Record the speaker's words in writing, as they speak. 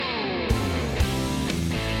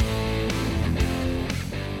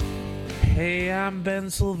Hey, I'm Ben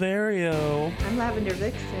Silverio. I'm Lavender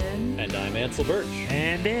Vixen. And I'm Ansel Birch.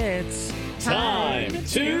 And it's Time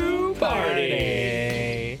to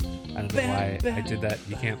party! I don't know why I did that.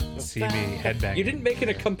 You can't see me headbanging. You didn't make an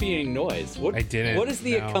accompanying noise. What, I didn't, What is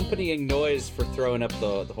the no. accompanying noise for throwing up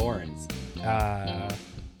the horns? I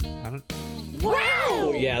don't... Wow!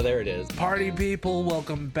 Oh, yeah, there it is. Party people,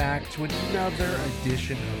 welcome back to another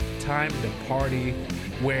edition of Time to Party,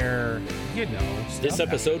 where, you know, This stuff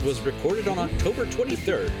episode was recorded on October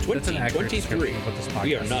 23rd, That's an accurate 2023. description of what this podcast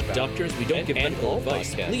We are is not about. doctors. We don't give And medical all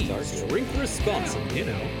advice. podcasts are. Please drink responsibly. You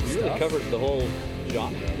know, We really stuff. covered the whole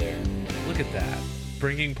genre there. Look at that.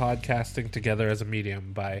 Bringing podcasting together as a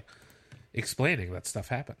medium by explaining that stuff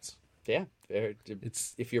happens. Yeah.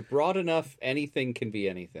 It's If you're broad enough, anything can be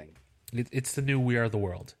anything. it's the new We Are the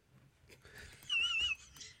World.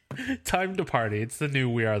 Time to party. It's the new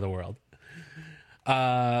We Are the World.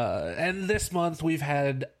 And this month we've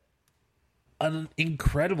had an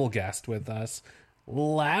incredible guest with us,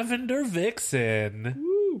 Lavender Vixen.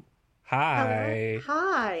 Woo. Hi.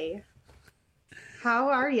 Hi. How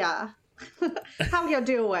are ya? How ya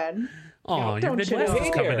doing? Oh, your don't you Midwest know?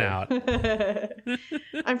 is coming Here.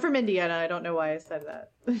 out. I'm from Indiana. I don't know why I said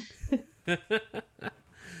that.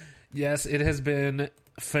 Yes, it has been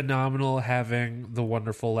phenomenal having the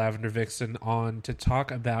wonderful Lavender Vixen on to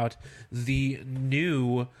talk about the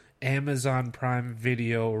new Amazon Prime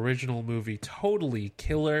Video original movie, Totally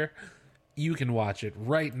Killer. You can watch it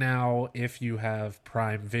right now if you have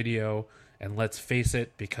Prime Video, and let's face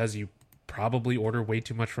it, because you probably order way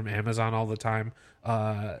too much from Amazon all the time,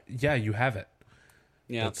 yeah, you have it.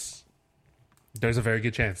 Yeah. There's a very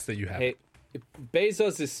good chance that you have it. Hey, if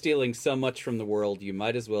Bezos is stealing so much from the world, you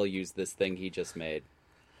might as well use this thing he just made.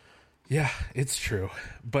 Yeah, it's true.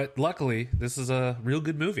 But luckily, this is a real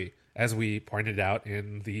good movie, as we pointed out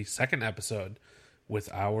in the second episode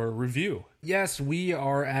with our review. Yes, we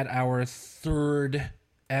are at our third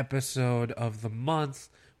episode of the month,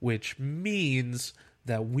 which means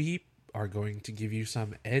that we are going to give you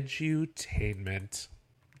some edutainment.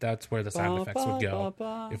 That's where the sound effects would go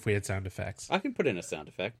if we had sound effects. I can put in a sound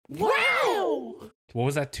effect. Wow! What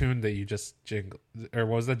was that tune that you just jingle, or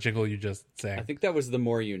what was that jingle you just sang? I think that was The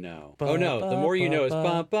More You Know. Ba, Oh no, ba, The More You ba, Know is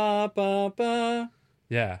ba. ba ba ba ba.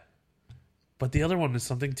 Yeah. But the other one is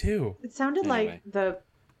something too. It sounded Anyway. like the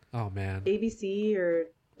Oh man. ABC or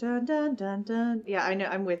dun dun dun dun. Yeah, I know.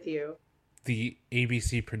 I'm with you. The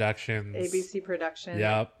ABC Productions. ABC production.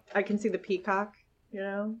 Yep. I can see the peacock. You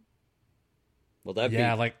know. Well, that'd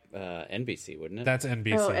Yeah, be like NBC, wouldn't it? that's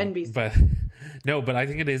NBC. Oh, NBC. But no, but I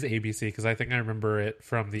think it is ABC because I think I remember it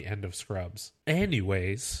from the end of Scrubs.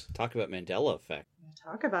 Anyways, Talk about Mandela effect.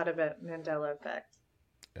 Talk about a bit Mandela effect.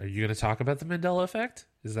 are you going to talk about the Mandela effect?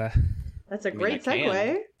 Is that That's a I mean, great I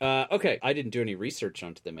can. segue. Okay, I didn't do any research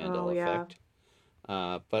onto the Mandela Oh, yeah.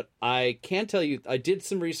 effect. But I can tell you, I did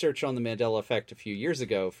some research on the Mandela effect a few years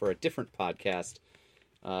ago for a different podcast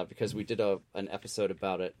because we did an episode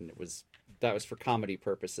about it, and that was for comedy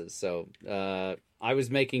purposes. So I was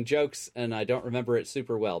making jokes, and I don't remember it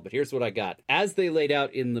super well. But here's what I got: as they laid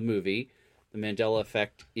out in the movie, the Mandela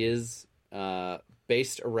effect is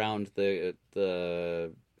based around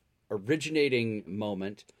the originating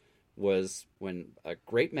moment was when a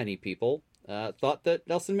great many people thought that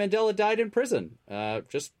Nelson Mandela died in prison.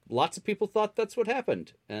 Just lots of people thought that's what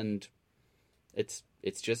happened, and it's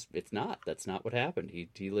not. That's not what happened.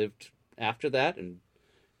 He lived after that and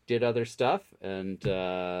did other stuff, and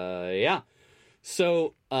yeah.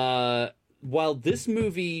 So while this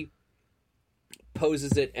movie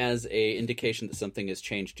poses it as a indication that something has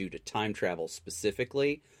changed due to time travel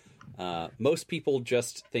specifically, most people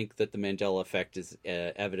just think that the Mandela effect is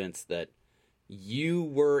evidence that you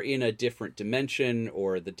were in a different dimension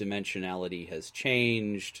or the dimensionality has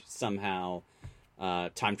changed somehow.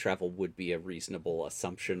 Time travel would be a reasonable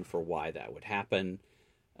assumption for why that would happen.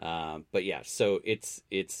 But yeah, so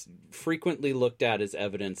it's frequently looked at as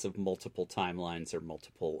evidence of multiple timelines or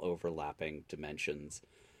multiple overlapping dimensions.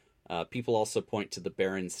 People also point to the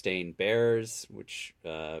Berenstain Bears, which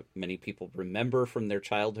many people remember from their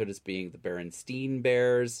childhood as being the Berenstein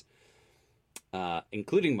Bears.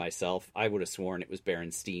 Including myself, I would have sworn it was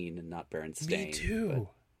Berenstein and not Berenstain. me too?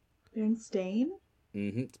 Berenstain?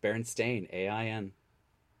 It's Berenstain, A-I-N.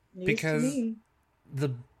 News Because- to me.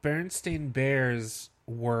 The Berenstain Bears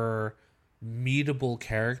were meetable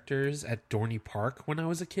characters at Dorney Park when I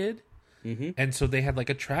was a kid. Mm-hmm. And so they had like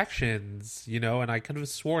attractions, you know, and I could have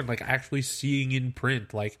sworn like actually seeing in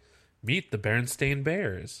print, like meet the Berenstain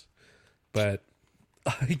Bears. But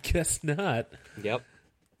I guess not. Yep.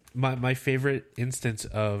 My favorite instance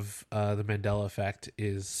of the Mandela effect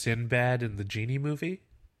is Sinbad in the Genie movie.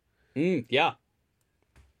 Yeah.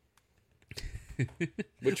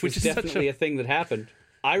 Which was is such definitely a thing that happened.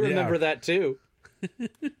 I remember that too.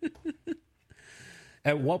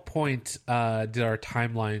 At what point did our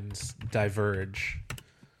timelines diverge?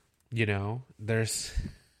 You know, there's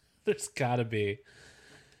gotta be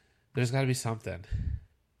something.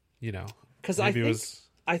 You know, Because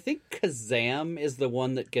I think Kazam is the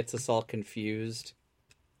one that gets us all confused.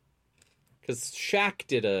 Because Shaq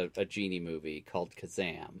did a genie movie called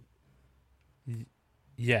Kazam.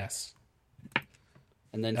 Yes.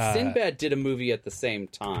 And then Sinbad did a movie at the same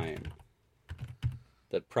time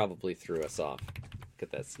that probably threw us off. Look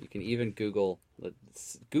at this. You can even Google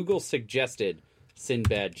suggested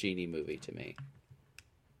Sinbad genie movie to me.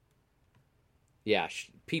 Yeah,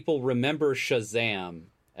 people remember Shazam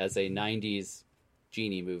as a 90s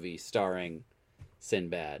genie movie starring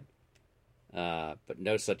Sinbad. But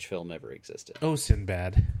no such film ever existed. Oh,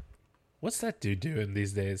 Sinbad. What's that dude doing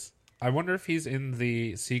these days? I wonder if he's in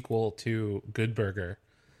the sequel to Good Burger,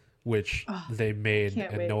 which they made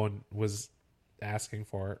and no one was asking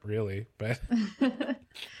for, really. But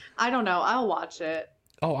I don't know. I'll watch it.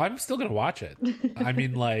 oh, I'm still going to watch it. I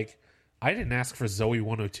mean, like, I didn't ask for Zoe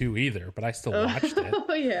 102 either, but I still watched it.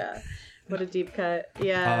 Oh, yeah. What a deep cut.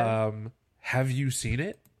 Yeah. Have you seen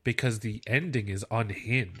it? Because the ending is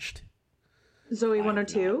unhinged. Zoe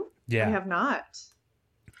 102? Yeah. I have not.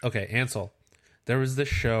 Okay, Ansel. There was this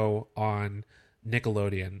show on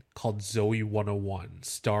Nickelodeon called Zoe 101,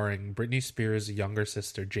 starring Britney Spears' younger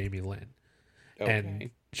sister, Jamie Lynn. Okay. And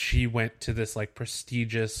she went to this like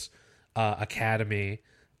prestigious academy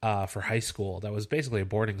for high school that was basically a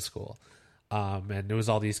boarding school. And it was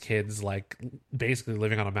all these kids like basically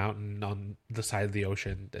living on a mountain on the side of the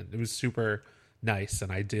ocean. And it was super nice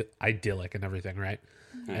and idyllic and everything, right?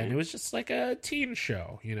 And it was just like a teen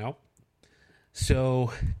show, you know?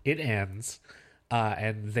 So it ends,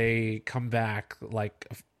 and they come back like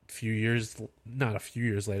not a few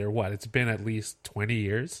years later. What? It's been at least 20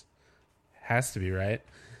 years. Has to be, right?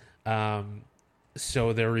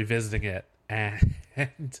 So they're revisiting it,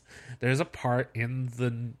 and there's a part in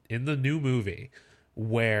the new movie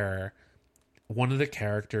where one of the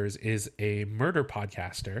characters is a murder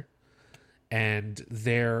podcaster, and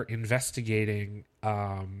they're investigating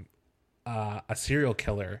a serial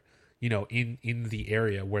killer, you know, in the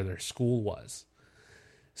area where their school was.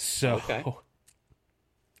 So,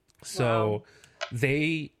 Wow.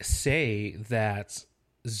 they say that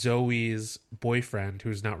Zoe's boyfriend,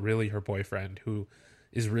 who's not really her boyfriend, who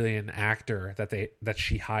is really an actor that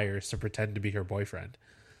she hires to pretend to be her boyfriend,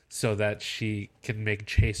 so that she can make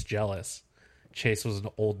Chase jealous. Chase was an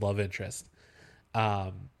old love interest.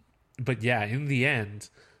 But yeah, in the end,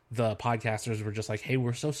 the podcasters were just like, "Hey,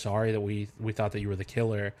 we're so sorry that we thought that you were the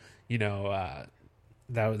killer. You know,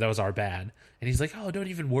 that was our bad." And he's like, "Oh, don't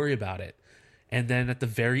even worry about it." And then at the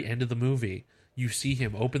very end of the movie, you see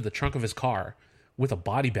him open the trunk of his car with a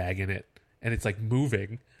body bag in it, and it's like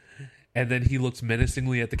moving. And then he looks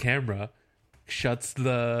menacingly at the camera, shuts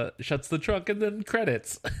the trunk, and then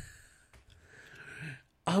credits.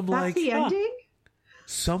 I'm That's like, the ending?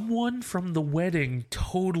 someone from the wedding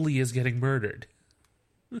totally is getting murdered.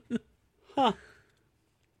 Huh.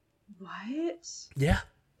 What? Yeah.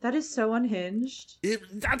 That is so unhinged.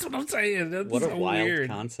 That's what I'm saying. That's What a so wild weird.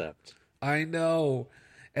 concept. I know.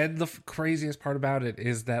 And the craziest part about it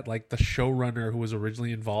is that like the showrunner who was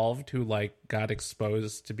originally involved, who like got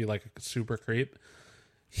exposed to be like a super creep,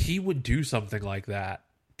 he would do something like that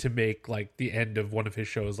to make like the end of one of his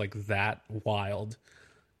shows like that wild,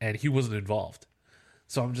 and he wasn't involved.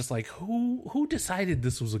 So I'm just like, who decided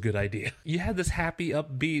this was a good idea? You had this happy,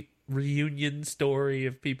 upbeat reunion story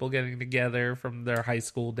of people getting together from their high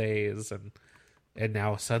school days, and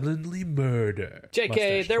now suddenly murder. JK,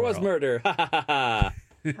 Mustache there was twirl. murder. Ha ha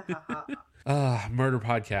ha. Murder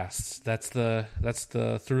podcasts. That's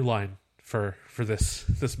the through line for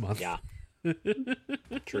this month. Yeah.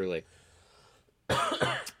 Truly.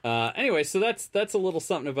 Anyway, so that's a little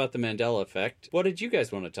something about the Mandela effect. What did you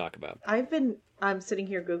guys want to talk about? I'm sitting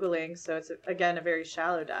here Googling, so it's, again, a very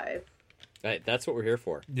shallow dive. Right, that's what we're here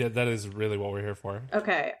for. Yeah, that is really what we're here for.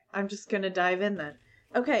 Okay, I'm just going to dive in then.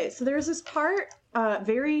 Okay, so there's this part,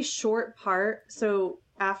 very short part. So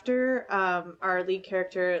after our lead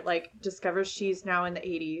character, like, discovers she's now in the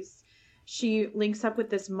 80s, she links up with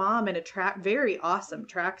this mom in a very awesome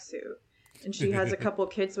tracksuit. And she has a couple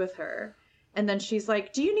kids with her. And then she's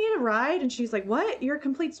like, "Do you need a ride?" And she's like, "What? You're a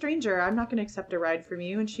complete stranger. I'm not going to accept a ride from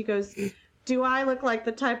you." And she goes, "Do I look like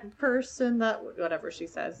the type of person that..." Whatever she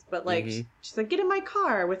says. But, like, she's like, "Get in my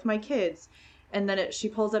car with my kids." And then she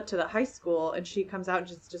pulls up to the high school, and she comes out and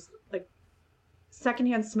just like,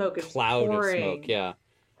 secondhand smoke is Cloud of pouring smoke, yeah.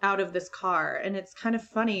 out of this car. And it's kind of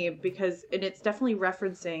funny because it's definitely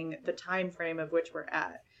referencing the time frame of which we're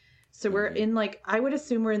at. So we're in like, I would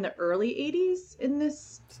assume we're in the early 80s in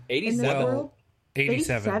this 87. world.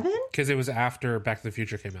 87? 87? Because it was after Back to the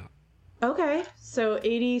Future came out. Okay, so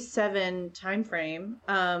 87 time frame.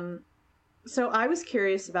 So I was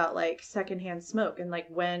curious about like secondhand smoke and like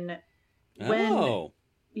when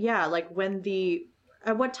yeah, like when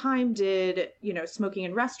at what time did, smoking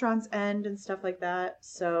in restaurants end and stuff like that.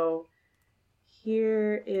 So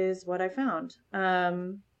here is what I found.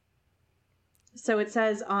 So it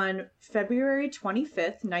says on February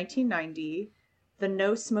 25th, 1990, the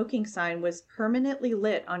no smoking sign was permanently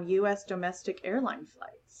lit on U.S. domestic airline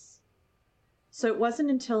flights. So it wasn't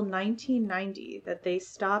until 1990 that they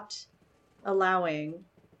stopped allowing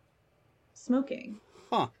smoking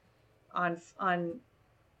on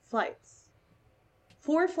flights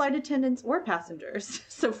for flight attendants or passengers.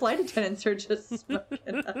 So flight attendants are just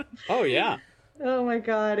smoking. Oh, yeah. Oh my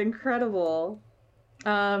God, incredible.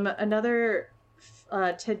 Another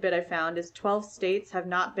tidbit I found is 12 states have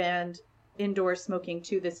not banned indoor smoking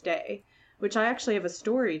to this day, which I actually have a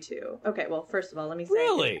story to. Okay, well, first of all, let me say.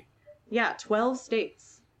 Really? Yeah, 12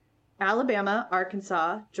 states. Alabama,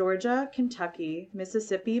 Arkansas, Georgia, Kentucky,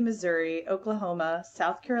 Mississippi, Missouri, Oklahoma,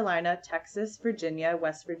 South Carolina, Texas, Virginia,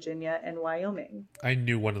 West Virginia, and Wyoming. I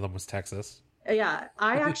knew one of them was Texas. Yeah,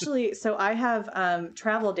 I actually, so I have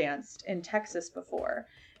travel danced in Texas before,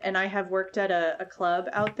 and I have worked at a club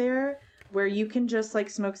out there where you can just like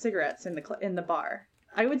smoke cigarettes in the bar.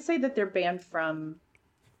 I would say that they're banned from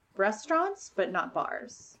restaurants, but not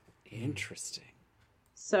bars. Interesting.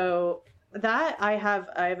 So that I have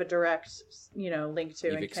a direct, link to.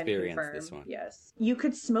 You've and can experienced confirm. this one. Yes. You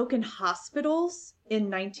could smoke in hospitals in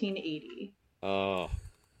 1980. Oh.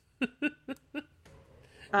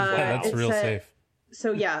 That's real safe.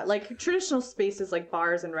 So yeah, like traditional spaces like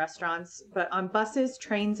bars and restaurants, but on buses,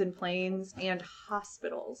 trains, and planes, and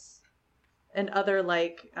hospitals, and other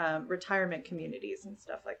like retirement communities and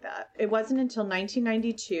stuff like that. It wasn't until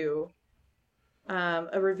 1992,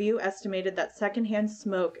 a review estimated that secondhand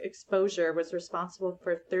smoke exposure was responsible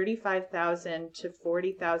for 35,000 to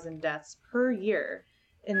 40,000 deaths per year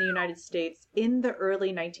in the United States in the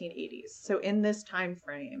early 1980s. So in this time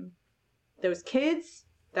frame, those kids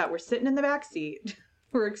that were sitting in the back seat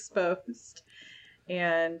were exposed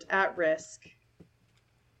and at risk.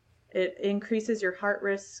 It increases your heart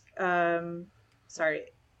risk.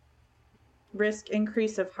 Risk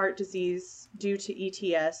increase of heart disease due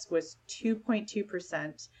to ETS was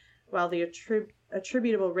 2.2%, while the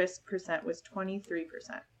attributable risk percent was 23%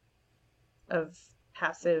 of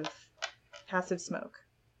passive smoke.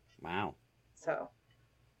 Wow. So,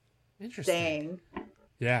 Interesting. dang.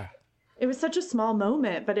 Yeah. It was such a small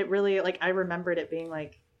moment, but it really, like, I remembered it being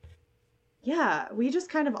like, yeah, we just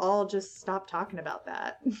kind of all just stopped talking about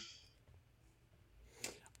that.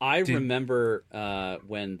 I remember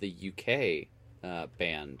when the UK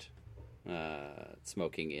banned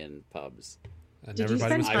smoking in pubs. And Did you everybody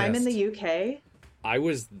spend was time in pissed. the UK? I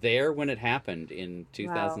was there when it happened in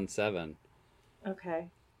 2007. Okay.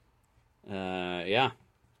 Yeah,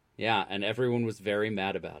 and everyone was very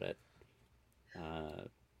mad about it.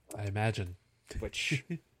 I imagine. Which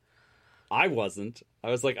I wasn't. I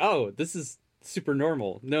was like, oh, this is super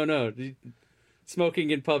normal. No, smoking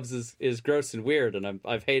in pubs is gross and weird, and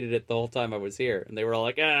I've hated it the whole time I was here. And they were all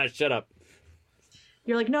like, shut up.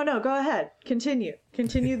 You're like, no, go ahead. Continue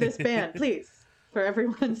this ban, please, for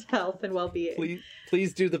everyone's health and well-being.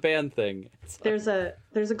 Please do the ban thing. There's a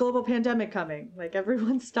global pandemic coming. Like,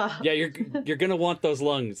 everyone stop. Yeah, you're gonna want those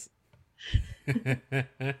lungs.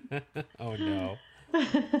 Oh no.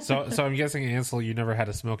 So I'm guessing, Ansel, you never had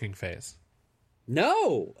a smoking phase.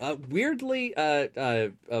 No, weirdly,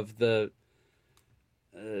 of the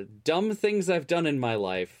dumb things I've done in my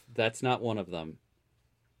life, that's not one of them.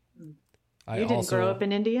 You didn't grow up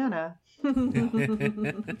in Indiana.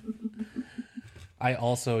 I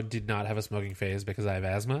also did not have a smoking phase because I have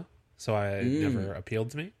asthma, so it never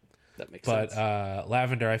appealed to me. That makes But sense.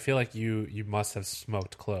 Lavender, I feel like you must have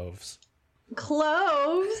smoked cloves.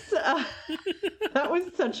 Cloves? That was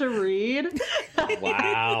such a read.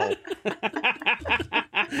 Wow.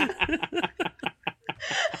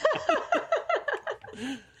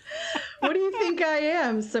 What do you think I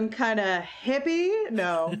am? Some kind of hippie?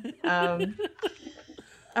 No.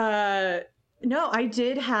 No, I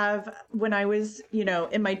did have, when I was,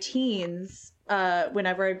 in my teens,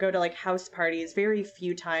 whenever I go to like house parties, very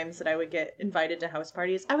few times that I would get invited to house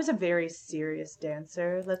parties. I was a very serious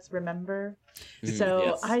dancer, let's remember. So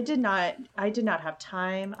yes. I did not have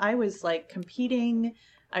time. I was like competing.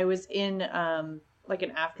 I was in like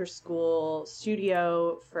an after school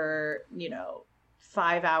studio for,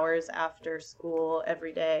 5 hours after school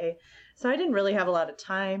every day. So I didn't really have a lot of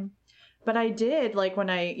time. But I did, like, when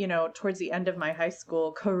I, towards the end of my high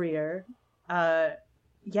school career,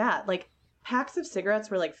 like, packs of cigarettes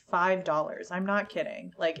were like $5. I'm not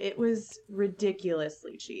kidding. Like, it was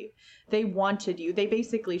ridiculously cheap. They wanted you. They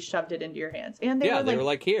basically shoved it into your hands. And they were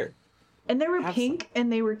like, here. And they were pink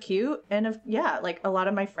and they were cute. And like, a lot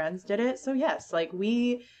of my friends did it. So yes, like,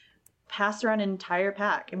 we passed around an entire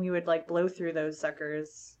pack and we would like blow through those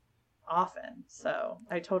suckers often. So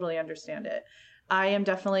I totally understand it. I am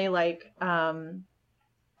definitely like,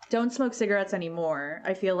 don't smoke cigarettes anymore.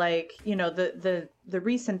 I feel like, the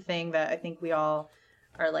recent thing that I think we all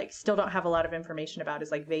are like, still don't have a lot of information about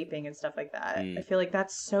is like vaping and stuff like that. I feel like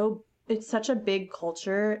it's such a big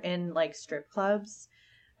culture in like strip clubs.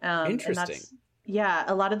 Interesting. And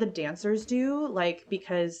a lot of the dancers do, like,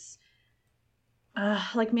 because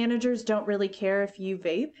like managers don't really care if you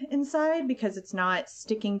vape inside because it's not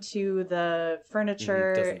sticking to the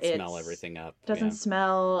furniture. Doesn't smell everything up. Doesn't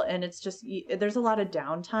smell, and it's just there's a lot of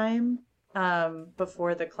downtime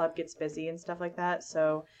before the club gets busy and stuff like that.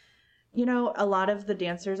 So, a lot of the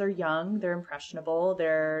dancers are young. They're impressionable.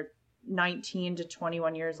 They're 19 to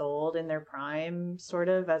 21 years old in their prime, sort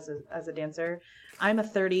of, as a dancer. I'm a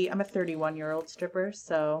 31-year-old stripper,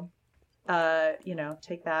 so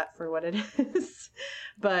take that for what it is.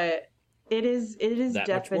 But it is that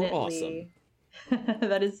definitely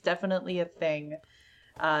that is definitely a thing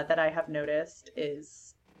that I have noticed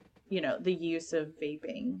is, the use of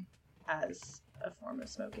vaping as a form of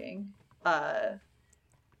smoking.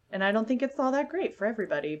 And I don't think it's all that great for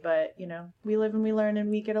everybody, but, we live and we learn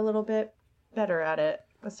and we get a little bit better at it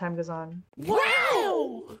as time goes on.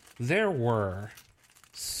 Wow! There were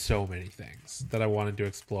so many things that I wanted to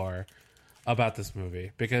explore about this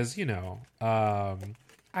movie because, I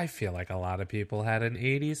feel like a lot of people had an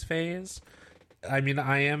 80s phase. I mean,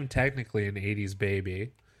 I am technically an 80s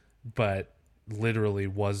baby, but literally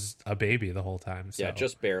was a baby the whole time. So. Yeah,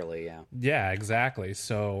 just barely, yeah. Yeah, exactly.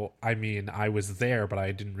 So, I mean, I was there, but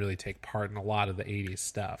I didn't really take part in a lot of the 80s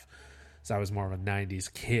stuff. So I was more of a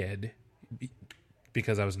 90s kid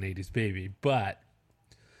because I was an 80s baby. But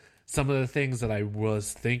some of the things that I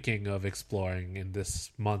was thinking of exploring in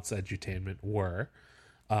this month's edutainment were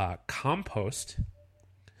compost,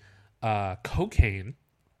 cocaine,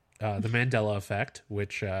 the Mandela effect,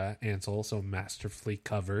 which Ansel so masterfully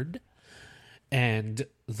covered, and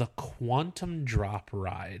the quantum drop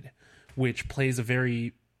ride, which plays a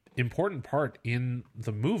very important part in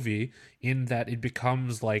the movie in that it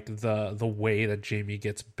becomes like the way that Jamie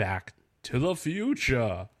gets back to the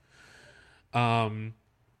future. But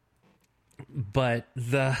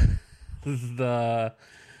the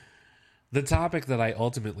topic that I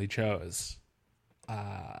ultimately chose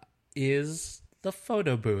is the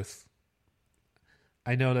photo booth.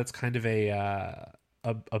 I know that's kind of a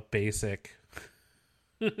basic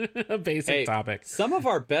a basic topic. Some of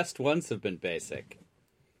our best ones have been basic.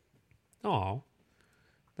 Oh,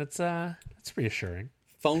 that's reassuring.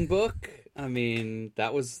 Phone book. I mean,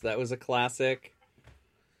 that was a classic.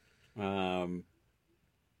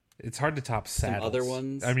 It's hard to top saddles. Some other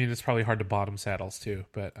ones. I mean, it's probably hard to bottom saddles too.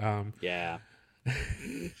 But yeah.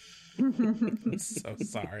 So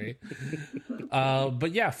sorry.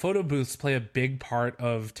 But yeah, photo booths play a big part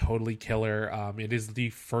of Totally Killer. It is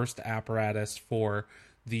the first apparatus for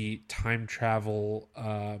the time travel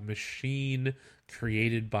machine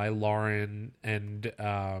created by Lauren and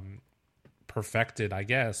perfected, I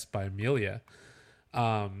guess, by Amelia.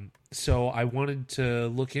 So I wanted to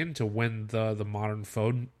look into when the modern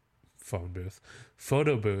photo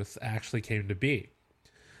booth actually came to be.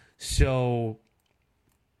 So,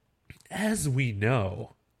 as we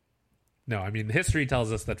know, history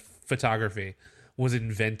tells us that photography was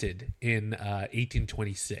invented in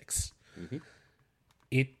 1826. Mm-hmm.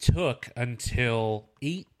 It took until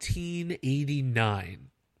 1889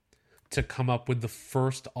 to come up with the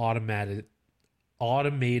first automated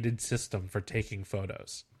system for taking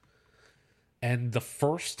photos. And the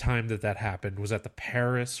first time that happened was at the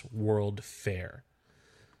Paris World Fair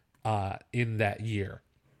in that year.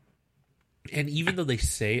 And even though they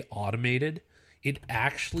say automated, it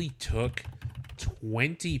actually took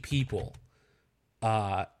 20 people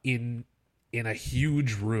in a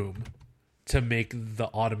huge room to make the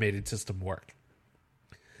automated system work.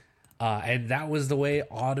 And that was the way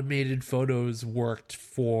automated photos worked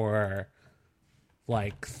for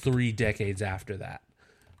like 3 decades after that.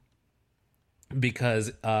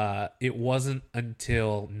 Because it wasn't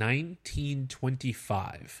until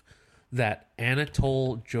 1925 that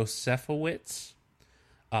Anatole Josefowitz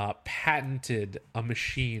patented a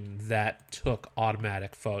machine that took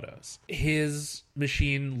automatic photos. His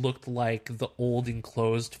machine looked like the old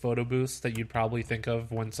enclosed photo booths that you'd probably think of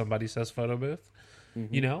when somebody says photo booth,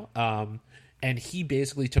 you know? And he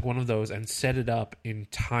basically took one of those and set it up in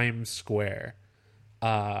Times Square.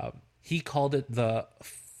 He called it the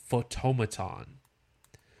Photomaton,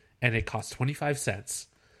 and it cost 25 cents.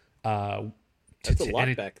 That's a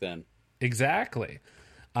lot back then. Exactly.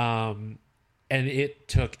 And it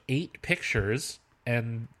took 8 pictures,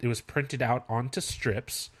 and it was printed out onto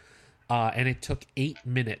strips, and it took 8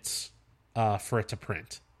 minutes for it to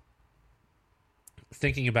print.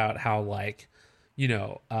 Thinking about how, like, you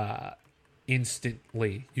know,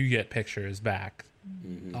 instantly you get pictures back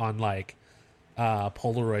on, like,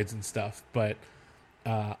 Polaroids and stuff, but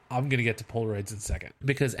I'm going to get to Polaroids in a second.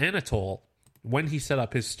 Because Anatole, when he set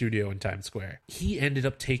up his studio in Times Square, he ended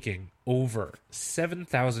up taking over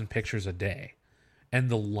 7,000 pictures a day. And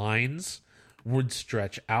the lines would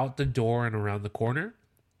stretch out the door and around the corner,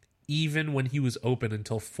 even when he was open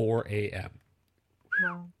until 4 a.m.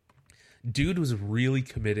 Wow. Dude was really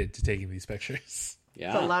committed to taking these pictures.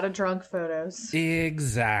 Yeah. It's a lot of drunk photos.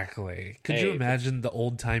 Exactly. Could you imagine the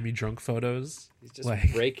old-timey drunk photos? He's just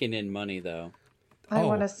raking in money, though. I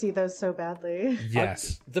want to see those so badly.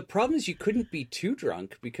 Yes. The problem is you couldn't be too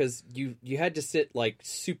drunk because you had to sit, like,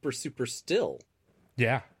 super, super still.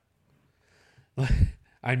 Yeah.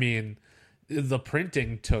 I mean, the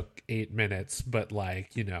printing took 8 minutes, but,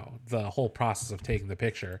 like, you know, the whole process of taking the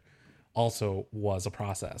picture also was a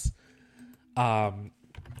process.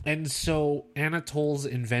 And so Anatole's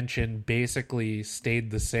invention basically stayed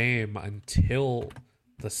the same until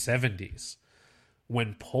the 70s,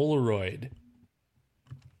 when Polaroid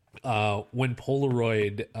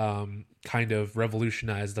kind of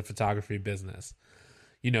revolutionized the photography business.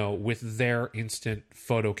 You know, with their instant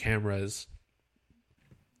photo cameras,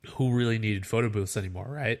 who really needed photo booths anymore,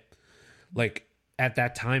 right? Like, at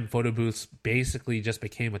that time, photo booths basically just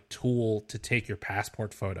became a tool to take your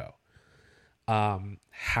passport photo.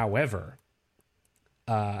 However,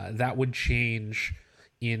 that would change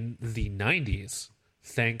in the 90s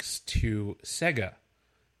thanks to Sega,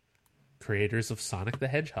 creators of Sonic the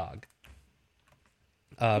Hedgehog.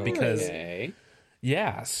 Because,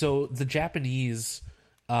 yeah, so the Japanese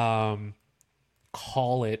call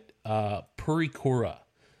it purikura.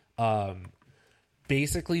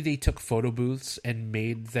 Basically, they took photo booths and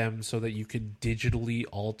made them so that you could digitally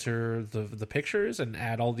alter the pictures and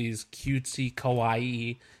add all these cutesy,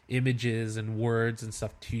 kawaii images and words and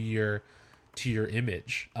stuff to your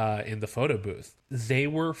image in the photo booth. They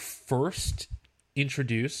were first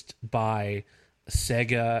introduced by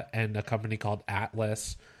Sega and a company called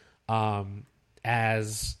Atlas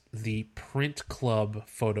as the Print Club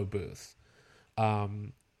photo booth.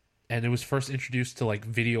 And it was first introduced to, like,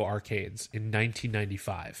 video arcades in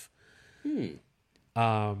 1995.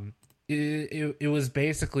 It was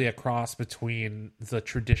basically a cross between the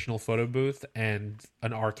traditional photo booth and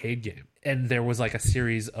an arcade game. And there was, like, a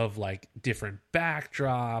series of, like, different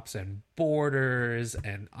backdrops and borders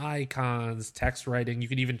and icons, text writing. You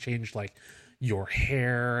could even change, like, your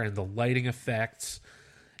hair and the lighting effects.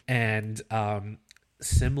 And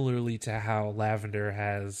similarly to how Lavender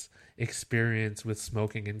has experience with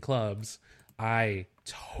smoking in clubs, I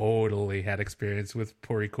totally had experience with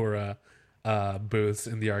Purikura booths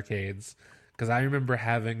in the arcades, because I remember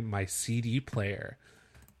having my CD player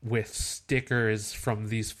with stickers from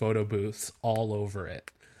these photo booths all over it,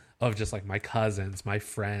 of just, like, my cousins, my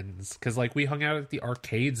friends, because, like, we hung out at the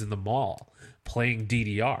arcades in the mall playing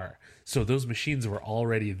DDR, so those machines were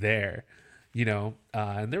already there, you know,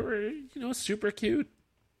 and they were, you know, super cute.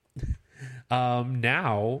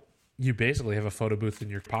 Now you basically have a photo booth in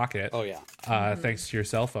your pocket. Oh, yeah. Thanks to your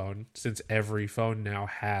cell phone, since every phone now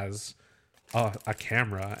has a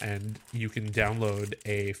camera, and you can download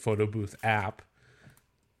a photo booth app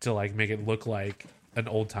to, like, make it look like an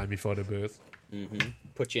old-timey photo booth.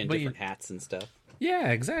 Put you in different hats and stuff. Yeah,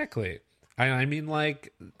 exactly. I mean,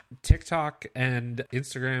 like, TikTok and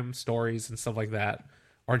Instagram stories and stuff like that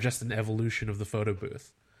are just an evolution of the photo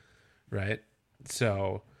booth, right?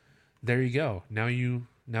 So there you go. Now you've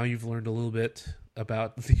learned a little bit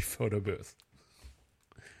about the photo booth.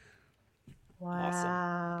 Wow.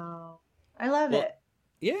 Awesome. I love it.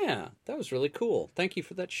 Yeah, that was really cool. Thank you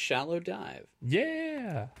for that shallow dive.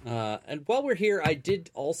 Yeah. And while we're here, I did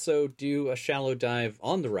also do a shallow dive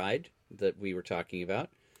on the ride that we were talking about.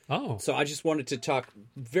 Oh. So I just wanted to talk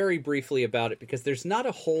very briefly about it because there's not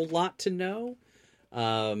a whole lot to know.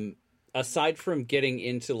 Aside from getting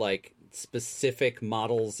into, like, specific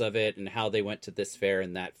models of it and how they went to this fair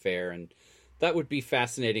and that fair and that would be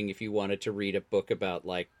fascinating if you wanted to read a book about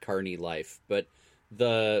like carny life. But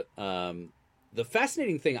the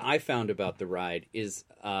fascinating thing I found about the ride is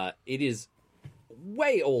it is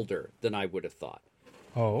way older than I would have thought.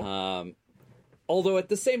 Although at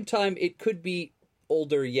the same time, it could be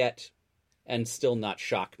older yet and still not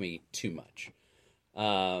shock me too much.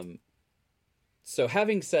 So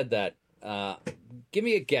having said that, give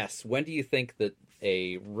me a guess. When do you think that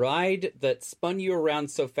a ride that spun you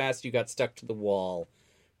around so fast you got stuck to the wall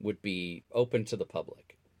would be open to the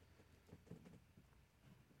public?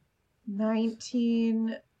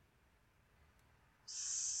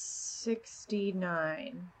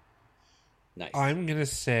 1969. Nice. I'm going to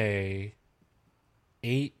say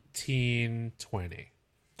 1820.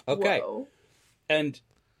 Okay. Whoa. And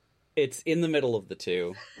it's in the middle of the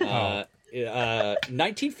two.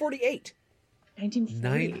 1948.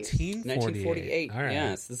 1948. All right.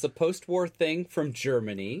 Yes, this is a post-war thing from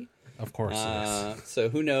Germany. Of course it is. So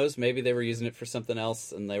who knows? Maybe they were using it for something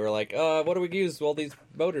else, and they were like, what do we use all these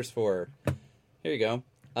motors for? Here you go.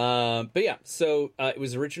 But yeah, so it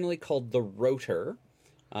was originally called the Rotor,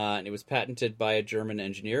 and it was patented by a German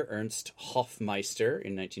engineer, Ernst Hofmeister,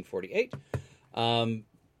 in 1948. And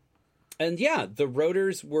yeah, the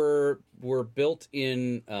rotors were built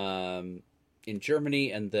in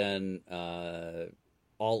Germany and then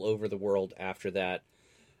all over the world after that.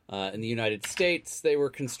 In the United States, they were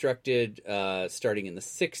constructed starting in the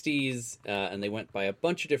 60s, and they went by a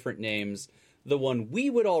bunch of different names. The one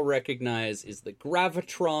we would all recognize is the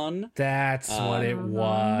Gravitron. That's what it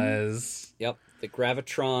was. Yep, the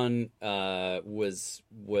Gravitron was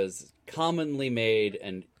commonly made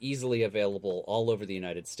and easily available all over the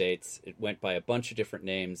United States. It went by a bunch of different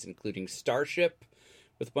names, including Starship,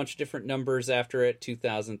 with a bunch of different numbers after it,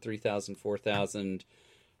 2000, 3000, 4000,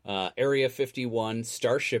 Area 51,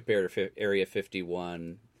 Starship Area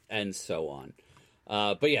 51, and so on.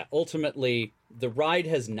 But yeah, ultimately, the ride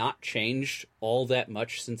has not changed all that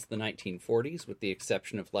much since the 1940s, with the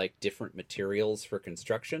exception of, like, different materials for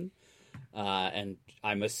construction. And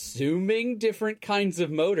I'm assuming different kinds of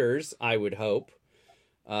motors, I would hope.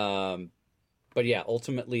 But yeah,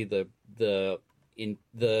 ultimately, the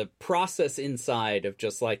process inside of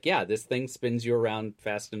just like, yeah, this thing spins you around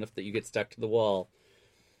fast enough that you get stuck to the wall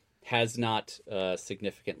has not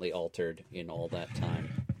significantly altered in all that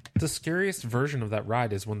time. The scariest version of that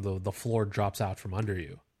ride is when the floor drops out from under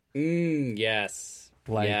you. Yes.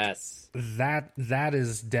 Like, yes. That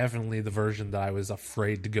is definitely the version that I was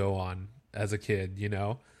afraid to go on as a kid, you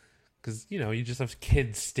know? Because, you know, you just have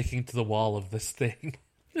kids sticking to the wall of this thing.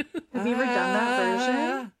 Have you ever done that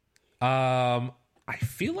version? I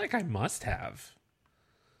feel like I must have.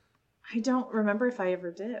 I don't remember if I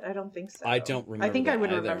ever did. I don't think so. I don't remember. I think that I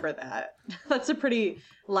would either. remember that. That's a pretty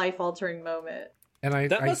life-altering moment.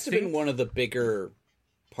 And that must think have been one of the bigger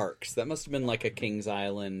parks. That must have been like a Kings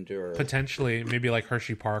Island or potentially maybe like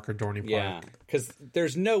Hershey Park or Dorney Park. Yeah, because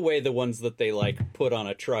there's no way the ones that they like put on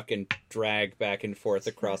a truck and drag back and forth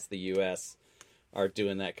across the U.S. are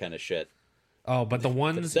doing that kind of shit. Oh, but the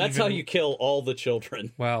ones that's how you kill all the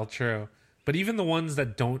children. Well, true. But even the ones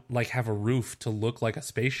that don't like have a roof to look like a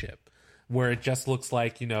spaceship, where it just looks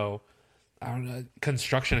like, you know, I don't know,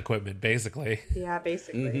 construction equipment, basically. Yeah,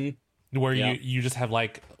 basically. Where you just have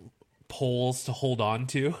like poles to hold on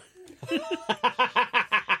to.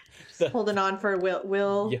 Holding on for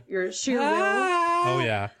will your sheer will. Oh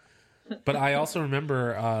yeah. But I also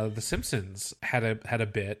remember The Simpsons had a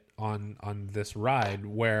bit on this ride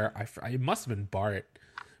where it must have been Bart,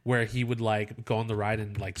 where he would like go on the ride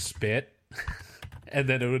and like spit, and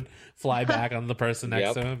then it would fly back on the person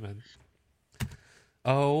next to him.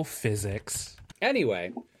 And physics.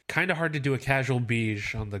 Anyway, kind of hard to do a casual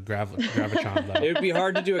beige on the Gravitron though. It would be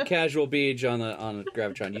hard to do a casual beige on a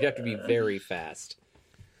Gravitron. You'd have to be very fast.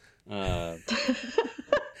 I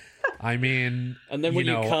mean, and then when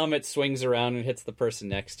you come, it swings around and hits the person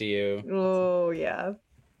next to you. Oh yeah.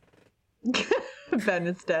 Ben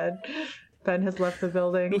is dead. Ben has left the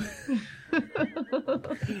building.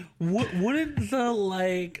 Wouldn't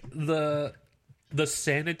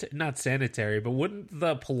not sanitary, but wouldn't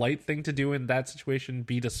the polite thing to do in that situation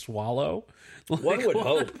be to swallow? One would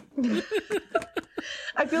hope.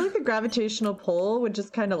 I feel like the gravitational pull would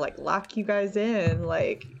just kind of like lock you guys in,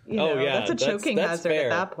 like, you know, that's a choking hazard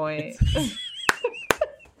fair. At that point.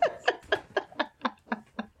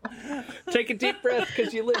 Take a deep breath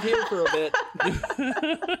because you live here for a bit.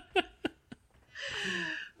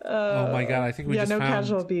 Oh my god! I think we just found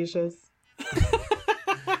casual beiges.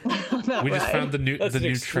 We just found the new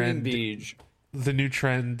trend. Beige. The new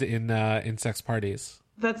trend in sex parties.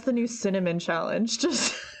 That's the new cinnamon challenge.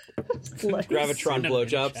 Just Gravitron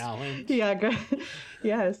blowjobs. Challenge. Yeah,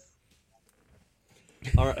 yes.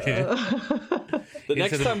 All right. The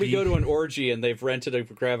next Instead of time we go beef. to an orgy and they've rented a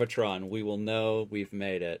Gravitron, we will know we've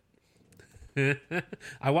made it.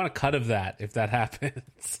 I want a cut of that if that happens.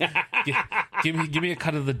 give me a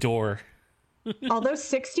cut of the door. Although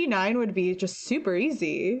 69 would be just super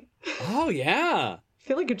easy. Oh, yeah. I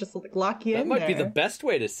feel like it just like lock you That in might be the there. best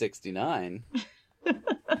way to 69.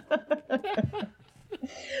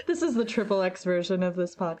 This is the triple X version of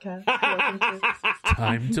this podcast. Welcome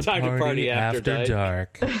to- Time to party after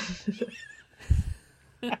dark.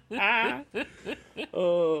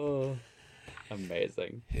 Oh,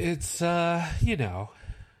 amazing. It's Well,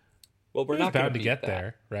 we're not going bound to get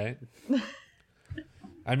there, right?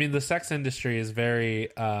 I mean, the sex industry is very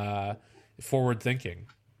forward thinking.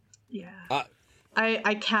 Yeah.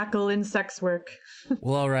 I cackle in sex work.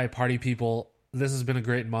 Well, all right, party people. This has been a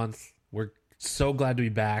great month. We're so glad to be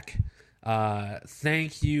back.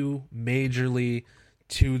 Thank you majorly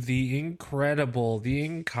to the incredible, the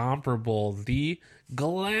incomparable, the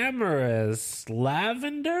glamorous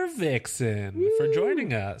Lavender Vixen for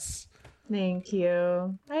joining us. Thank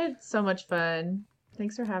you. I had so much fun.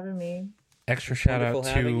 Thanks for having me. Extra shout out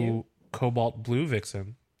Wonderful having to you. Cobalt Blue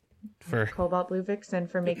Vixen for Cobalt Blue Vixen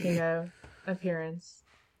for making a appearance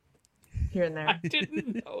here and there.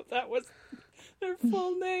 Didn't know that was their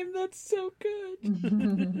full name. That's so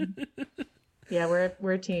good. Yeah,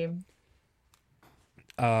 we're a team.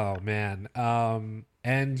 Oh man.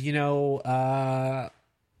 And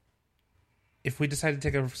if we decide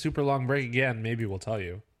to take a super long break again, maybe we'll tell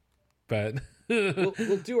you. But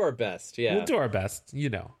We'll do our best. Yeah. we'll do our best,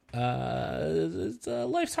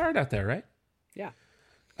 life's hard out there, right? Yeah.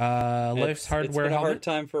 Life's hard. It's Wear been a hard helmet.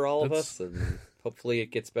 time for all of That's- us, and hopefully it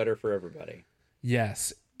gets better for everybody.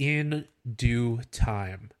 Yes, in due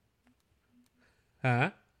time.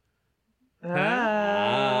 Huh? I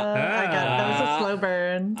got it. That was a slow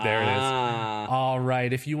burn. There it is. Ah. All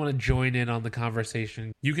right. If you want to join in on the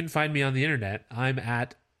conversation, you can find me on the internet. I'm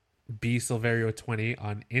at bsilverio20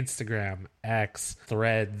 on Instagram, X,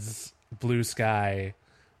 Threads, Blue Sky,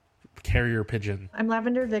 Carrier Pigeon. I'm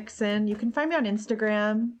Lavender Vixen. You can find me on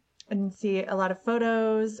Instagram and see a lot of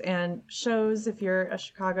photos and shows if you're a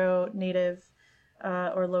Chicago native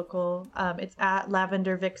or local. It's at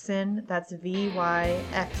Lavender Vixen. That's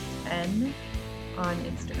VYXN on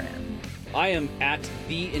Instagram. I am at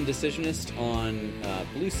The Indecisionist on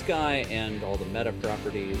Blue Sky and all the Meta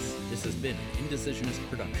properties. This has been an Indecisionist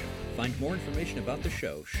production. Find more information about the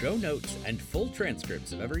show, show notes, and full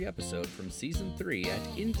transcripts of every episode from Season 3 at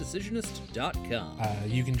indecisionist.com.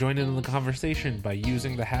 You can join in on the conversation by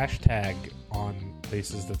using the hashtag on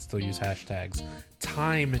places that still use hashtags.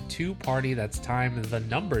 Time2Party, that's time the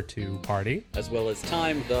number 2 party. As well as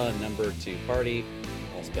Time, the number 2 party,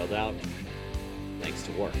 all spelled out, thanks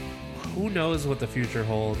to work. Who knows what the future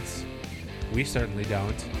holds? We certainly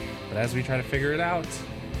don't. But as we try to figure it out,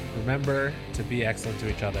 remember to be excellent to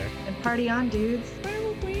each other. And party on, dudes.